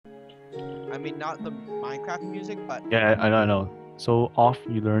mean, not the Minecraft music, but Yeah, I know. So off,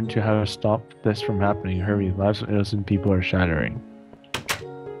 you learn to how to stop this from happening. Hurry, lives of innocent people are shattering.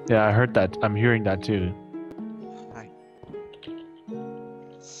 Yeah, I heard that. I'm hearing that too. hi.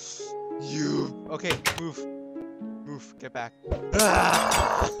 You okay? Move, get back.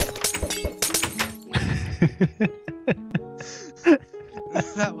 Ah!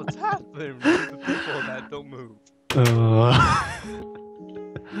 That was happening to the people that don't move. Okay.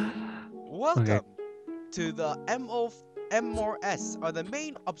 Welcome to the MOS, or the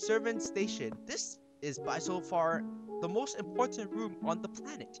main observance station. This is by so far the most important room on the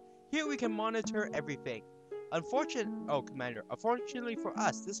planet. Here we can monitor everything. Unfortunately for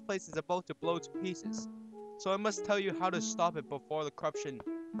us, this place is about to blow to pieces. So I must tell you how to stop it before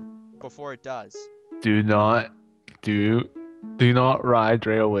it does. Do not, do, do not ride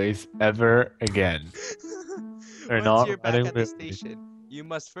railways ever again. They're Once not you're back riding at the railways. station, you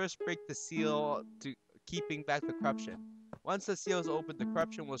must first break the seal to keeping back the corruption. Once the seal is open, the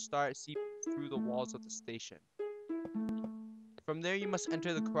corruption will start seeping through the walls of the station. From there, you must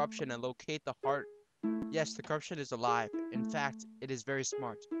enter the corruption and locate the heart. Yes, the corruption is alive. In fact, it is very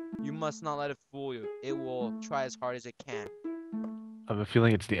smart. You must not let it fool you. It will try as hard as it can. I have a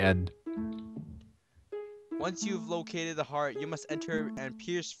feeling it's the end. Once you've located the heart, you must enter and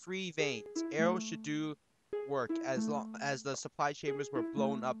pierce 3 veins. Arrows should do work as long as the supply chambers were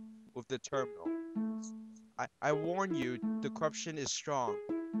blown up with the terminal. I warn you, the corruption is strong.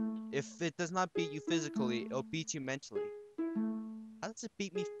 If it does not beat you physically, it'll beat you mentally. How does it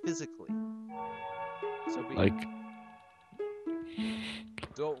beat me physically? So Like,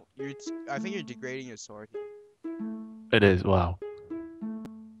 don't I think you're degrading your sword. it is. Wow.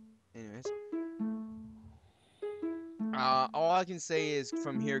 Anyways, all I can say is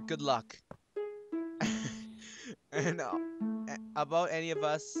from here, good luck. And about any of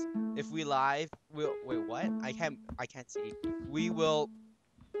us, if we live, we'll wait. What? I can't see. We will.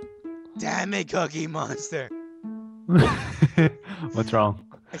 Damn it, Cookie Monster! What's wrong?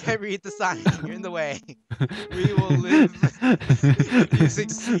 I can't read the sign. You're in the way. We will live if you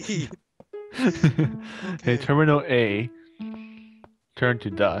succeed. Hey, Okay. Terminal A, turn to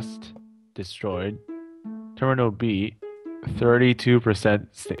dust, destroyed. Terminal B, 32%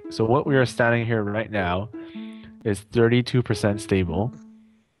 stable. So what we are standing here right now is 32% stable.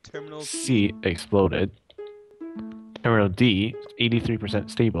 Terminal C. C, exploded. Terminal D, 83%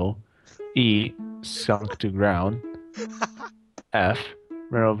 stable. E, sunk to ground. F,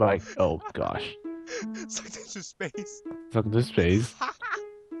 ran by, oh gosh, Sucked into space. sunk to space.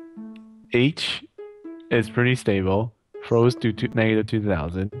 H is pretty stable. Froze to negative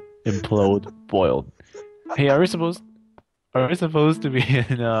 2000. Implode, boiled. Hey, are we supposed to be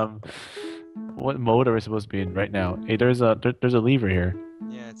in what mode are we supposed to be in right now? Hey, there's a lever here.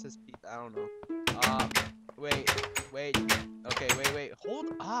 Yeah, it says I don't know. Wait. Okay, wait. Hold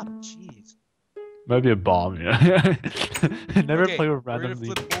up, jeez. Might be a bomb, you know. Never Okay, play with we're gonna random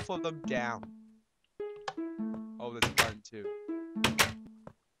flip levers. both of them down. Oh, there's a button too.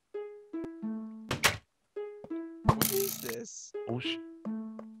 What is this? Oh sh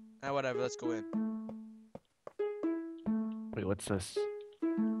Ah, whatever. Let's go in. Wait, what's this?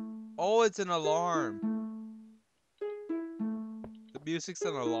 Oh, it's an alarm. The music's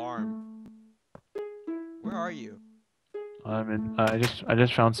an alarm. Where are you? I'm in. I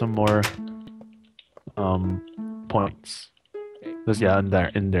just found some more points. Okay, This yeah in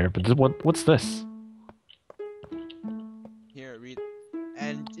there. But what's this? here, read.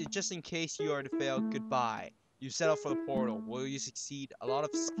 And just in case you are to fail, goodbye. You set out for the portal. Will you succeed? A lot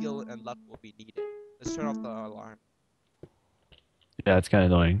of skill and luck will be needed. Let's turn off the alarm. Yeah, it's kind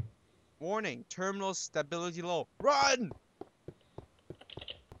of annoying. Warning, terminal stability low. Run!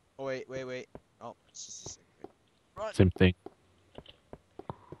 Oh, wait. Oh, it's just a second. Run! Same thing.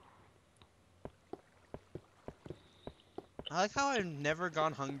 I like how I've never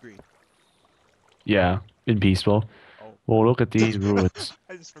gone hungry. Yeah, in peaceful. Oh. Well, look at these ruins.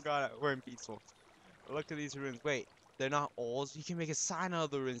 I just forgot we're in peaceful. Look at these ruins. Wait, they're not alls. You can make a sign out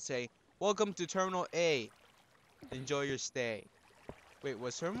of the ruins saying, "Welcome to Terminal A. Enjoy your stay." Wait,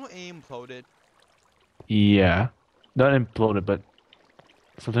 was Terminal A imploded? Yeah, not imploded, but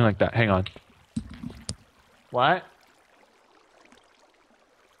something like that. Hang on. What?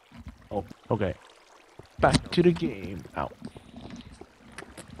 Oh, okay. Back to the game. Ow.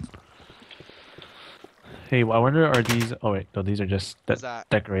 Hey, I wonder are these? Oh wait, no, these are just What's that?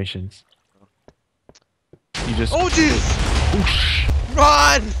 decorations. You just. Oh jeez! Whoosh!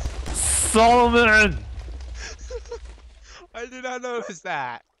 Run! Solomon! I did not notice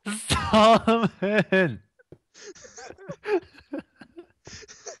that. Solomon!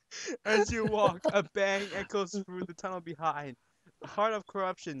 As you walk, a bang echoes through the tunnel behind. The heart of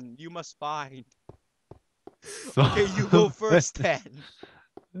corruption you must find. So Okay, you go first then.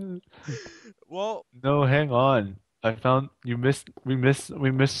 Well, no, hang on. I found you missed. We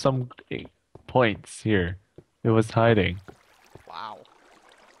missed some points here. It was hiding, wow.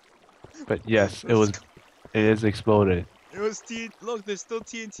 but yes, Let's go. it is exploded. It was Look, there's still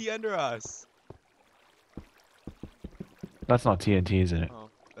TNT under us. That's not TNT, isn't it? Oh,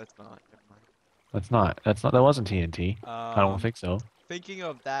 that's not. Never mind. That's not. That wasn't TNT. I don't think so. Thinking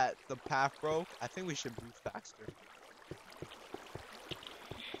of that, the path broke. I think we should move faster.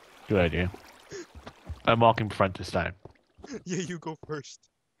 Good idea. I'm walking front this time. Yeah, you go first.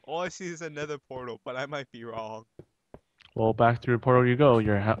 All I see is another portal, but I might be wrong. Well, back through the portal you go.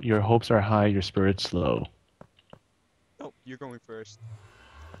 Your hopes are high, your spirits low. Nope, you're going first.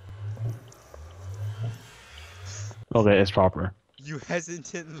 Okay, it's proper. You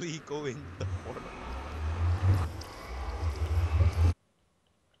hesitantly go in the portal.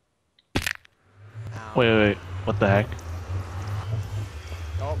 Ow. Wait. What the heck?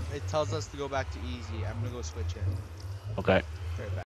 Oh, it tells us to go back to easy. I'm gonna go switch it. Okay. Right back.